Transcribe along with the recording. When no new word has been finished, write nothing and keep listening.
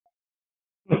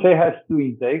ESEI has two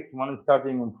intakes. One is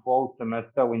starting on fall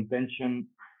semester. Our intention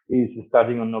is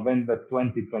starting on November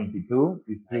 2022.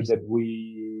 It's true Nice. that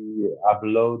we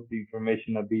upload the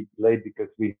information a bit late because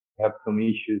we have some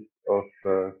issues of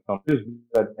some issues,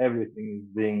 but everything is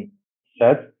being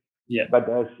set. Yeah. But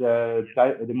as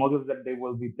the modules that they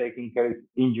will be taking care is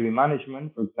injury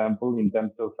management, for example, in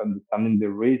terms of understanding the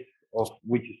risk of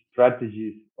which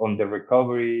strategies on the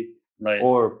recovery Right.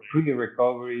 or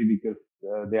pre-recovery, because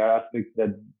there are aspects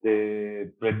that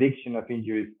the prediction of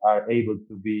injuries are able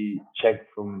to be checked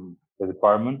from the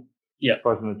department. Yeah. Of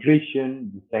course,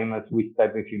 nutrition, the same as which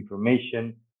type of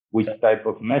information, which Okay. type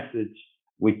of message,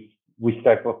 which which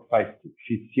type of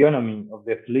physiognomy of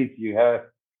the athlete you have,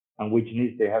 and which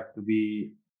needs they have to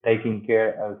be taken care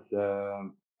as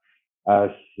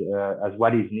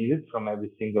what is needed from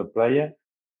every single player.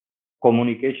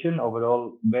 Communication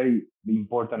overall, very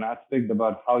important aspect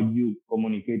about how you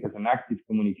communicate as an active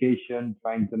communication,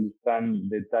 trying to understand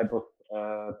the type of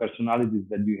personalities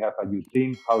that you have at your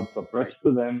team, how to approach Right.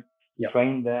 to them, Yeah.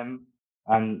 train them,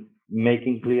 and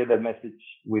making clear the message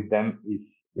with them is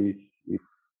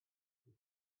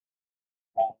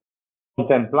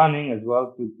content planning as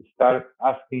well, to start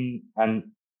asking, and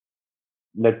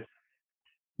let's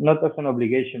not as an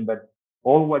obligation, but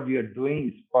all what you are doing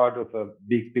is part of a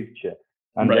big picture.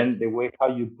 And Right. then the way how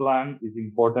you plan is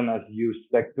important, as your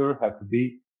sector have to be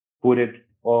put it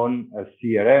on a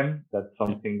CRM. That's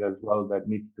something as well that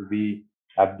needs to be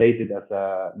updated as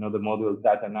another module,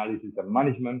 data analysis and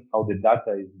management, how the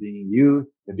data is being used.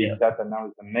 The Yeah. big data now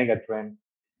is a mega trend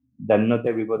that not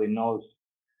everybody knows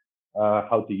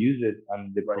how to use it, and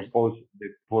Right. the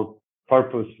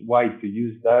purpose why to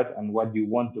use that and what you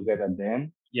want to get at the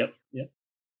end. Yep. Yep.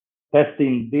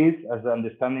 Testing this as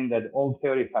understanding that all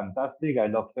theory is fantastic. I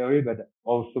love theory, but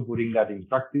also putting that in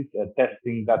practice,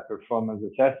 testing that performance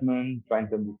assessment, trying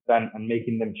to understand and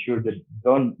making them sure that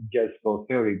don't just go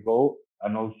theory, go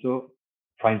and also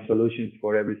find solutions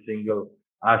for every single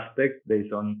aspect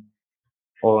based on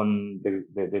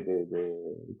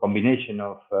the combination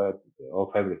of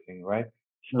everything, right?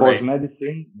 Sports Right.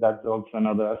 medicine, that's also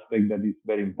another aspect that is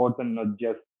very important, not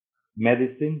just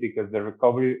medicine, because the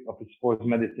recovery of sports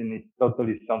medicine is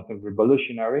totally something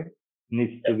revolutionary.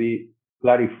 Needs to Yep. be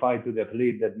clarified to the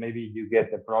athlete that maybe you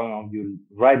get a problem on your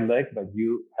right leg, but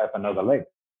you have another leg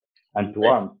and two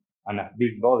Right. arms and a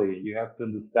big body. You have to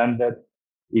understand that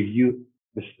if you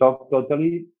stop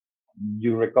totally,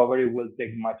 your recovery will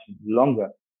take much longer.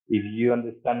 If you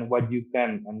understand what you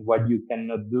can and what you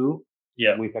cannot do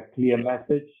Yeah. with a clear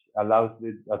message, allows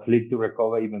the athlete to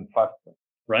recover even faster.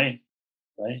 Right.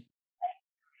 Right.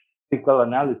 Critical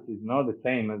analysis, no, the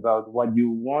same about what you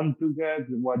want to get,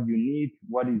 what you need,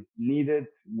 what is needed,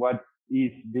 what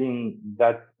is being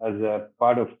that as a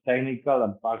part of technical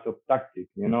and part of tactic.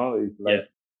 It's Yeah. like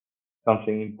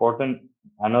something important.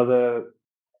 Another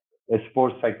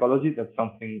sports psychology, that's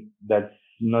something that's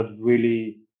not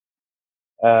really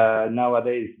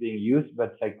nowadays being used,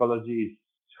 but psychology is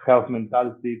health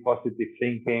mentality, positive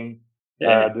thinking,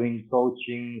 Yeah. doing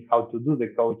coaching, how to do the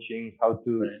coaching, how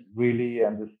to Right. really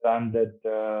understand that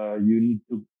you need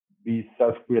to be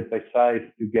self-criticized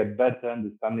to get better,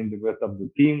 understanding the rest of the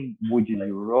team, which is Right.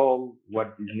 your role, what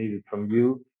is needed from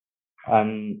you.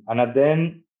 And at the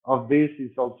end of this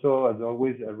is also, as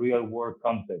always, a real world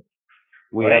context.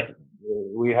 We have Right.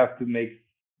 we have to make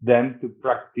them to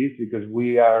practice, because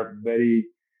we are very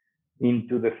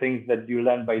into the things that you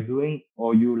learn by doing,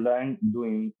 or you learn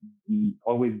doing,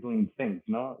 always doing things.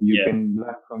 No, you Yeah. can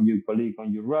learn from your colleague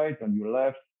on your right, on your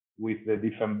left, with a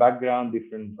different background,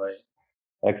 different Right.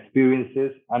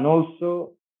 experiences, and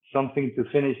also something to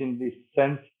finish in this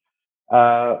sense.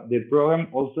 The program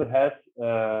also has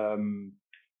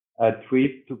a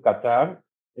trip to Qatar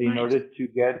in Nice. order to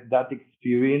get that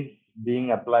experience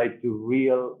being applied to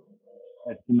real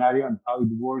scenario and how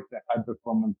it works at High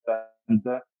Performance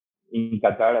Center in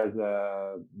Qatar as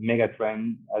a mega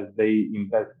trend, as they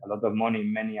invest a lot of money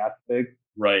in many aspects.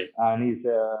 Right. And it's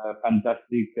a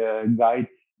fantastic guide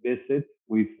visit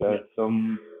with Yeah.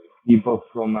 some people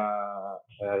from a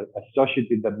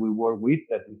society that we work with,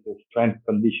 that is a strength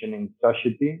conditioning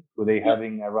society. So they Yeah.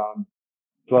 having around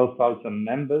 12,000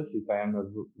 members, if I am not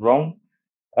wrong,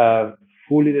 uh,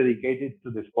 fully dedicated to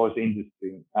the sports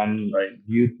industry. And Right.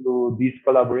 due to this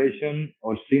collaboration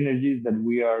or synergies that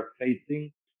we are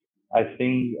facing, I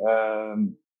think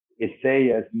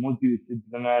ESEI as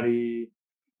multidisciplinary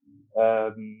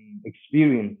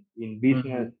experience in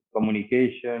business, Hmm.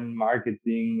 communication,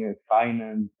 marketing,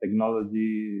 finance,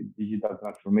 technology, digital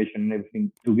transformation, and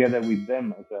everything, together with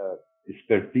them as a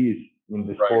expertise in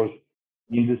the Right. sports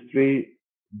industry,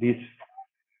 this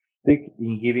stick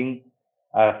in giving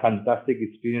a fantastic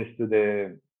experience to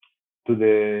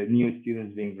the new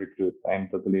students being recruited. I'm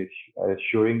totally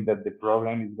assuring that the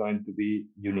program is going to be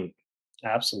unique.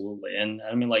 Absolutely. And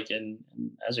I mean, like, and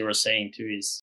as you were saying too, is